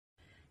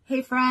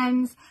Hey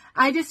friends,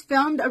 I just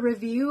filmed a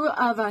review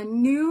of a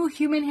new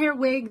human hair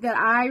wig that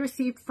I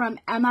received from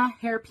Emma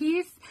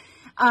Hairpiece,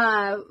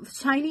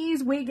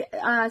 Chinese wig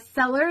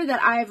seller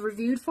that I've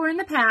reviewed for in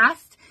the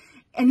past,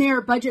 and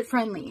they're budget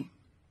friendly.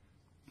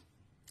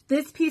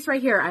 This piece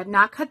right here, I have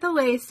not cut the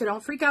lace, so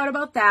don't freak out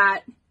about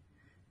that.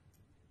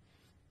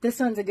 This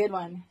one's a good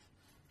one.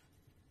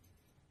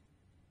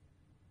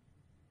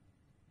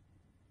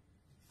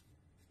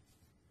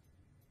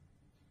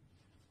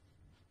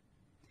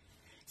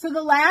 So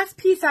the last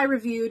piece I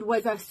reviewed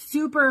was a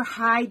super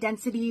high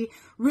density,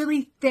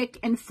 really thick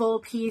and full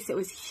piece. It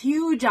was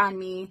huge on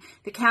me.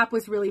 The cap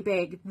was really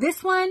big.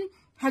 This one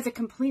has a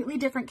completely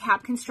different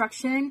cap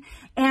construction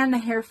and the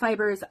hair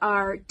fibers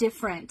are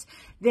different.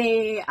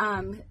 They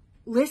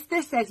list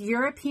this as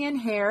European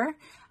hair.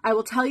 I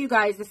will tell you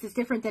guys, this is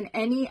different than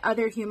any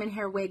other human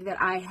hair wig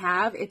that I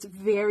have. It's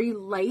very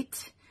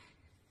light,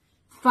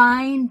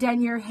 fine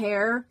denier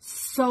hair,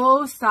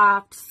 so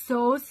soft,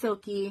 so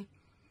silky.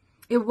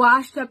 It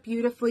washed up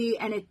beautifully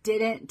and it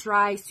didn't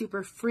dry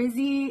super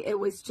frizzy. It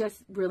was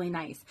just really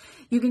nice.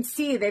 You can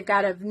see they've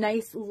got a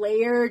nice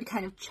layered,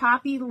 kind of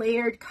choppy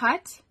layered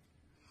cut.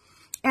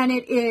 And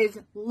it is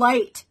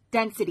light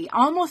density,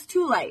 almost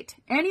too light.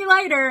 Any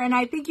lighter and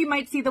I think you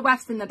might see the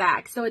wefts in the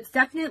back. So it's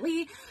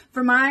definitely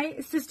for my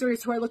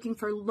sisters who are looking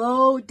for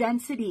low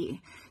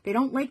density. They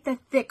don't like the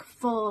thick,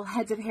 full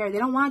heads of hair. They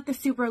don't want the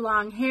super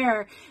long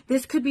hair.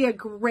 This could be a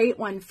great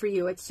one for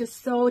you. It's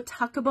just so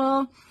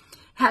tuckable.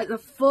 Has a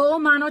full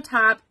mono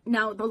top.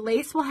 Now the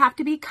lace will have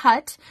to be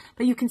cut,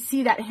 but you can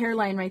see that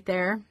hairline right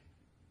there.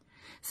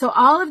 So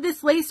all of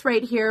this lace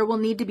right here will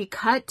need to be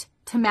cut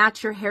to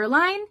match your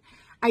hairline.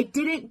 I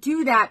didn't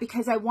do that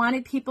because I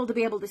wanted people to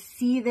be able to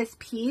see this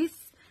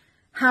piece,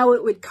 how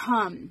it would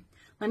come.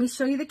 Let me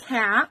show you the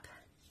cap.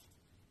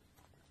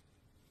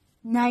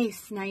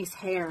 Nice, nice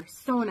hair.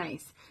 So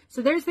nice.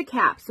 So there's the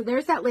cap. So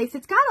there's that lace.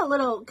 It's got a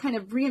little kind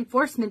of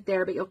reinforcement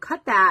there, but you'll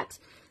cut that.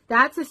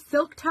 That's a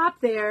silk top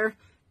there.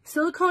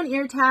 Silicone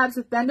ear tabs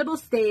with bendable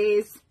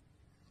stays,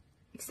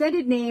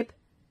 extended nape,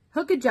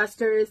 hook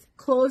adjusters,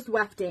 closed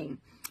wefting.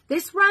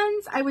 This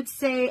runs, I would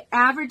say,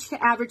 average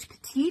to average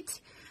petite.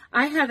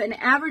 I have an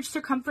average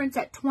circumference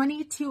at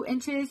 22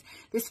 inches.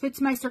 This fits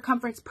my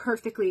circumference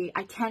perfectly.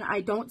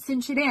 I don't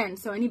cinch it in,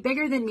 so any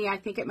bigger than me, I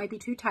think it might be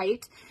too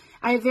tight.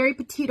 I have very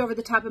petite over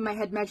the top of my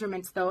head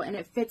measurements though, and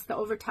it fits the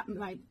over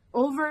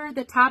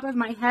the top of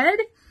my head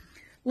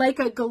like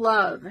a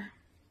glove.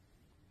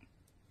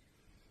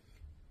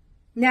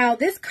 Now,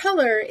 this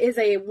color is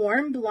a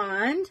warm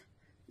blonde.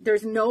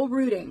 There's no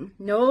rooting,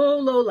 no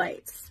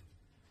lowlights.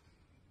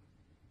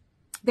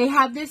 They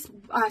have this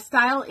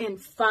style in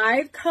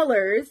 5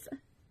 colors,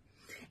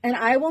 and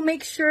I will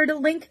make sure to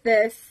link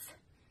this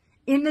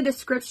in the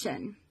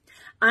description.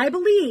 I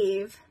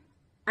believe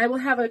I will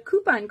have a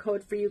coupon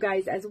code for you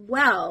guys as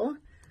well,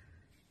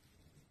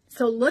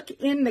 so look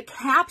in the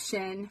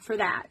caption for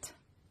that.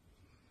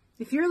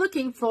 If you're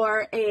looking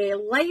for a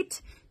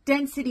light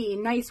density,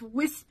 nice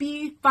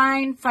wispy,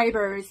 fine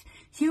fibers,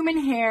 human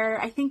hair.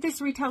 I think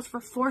this retails for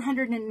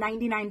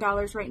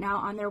 $499 right now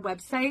on their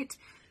website.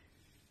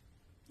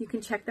 You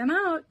can check them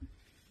out.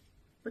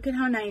 Look at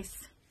how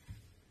nice.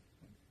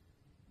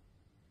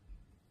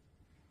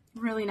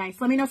 Really nice.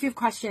 Let me know if you have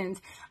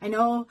questions. I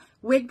know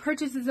wig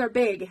purchases are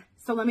big,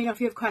 so let me know if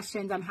you have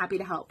questions. I'm happy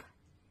to help.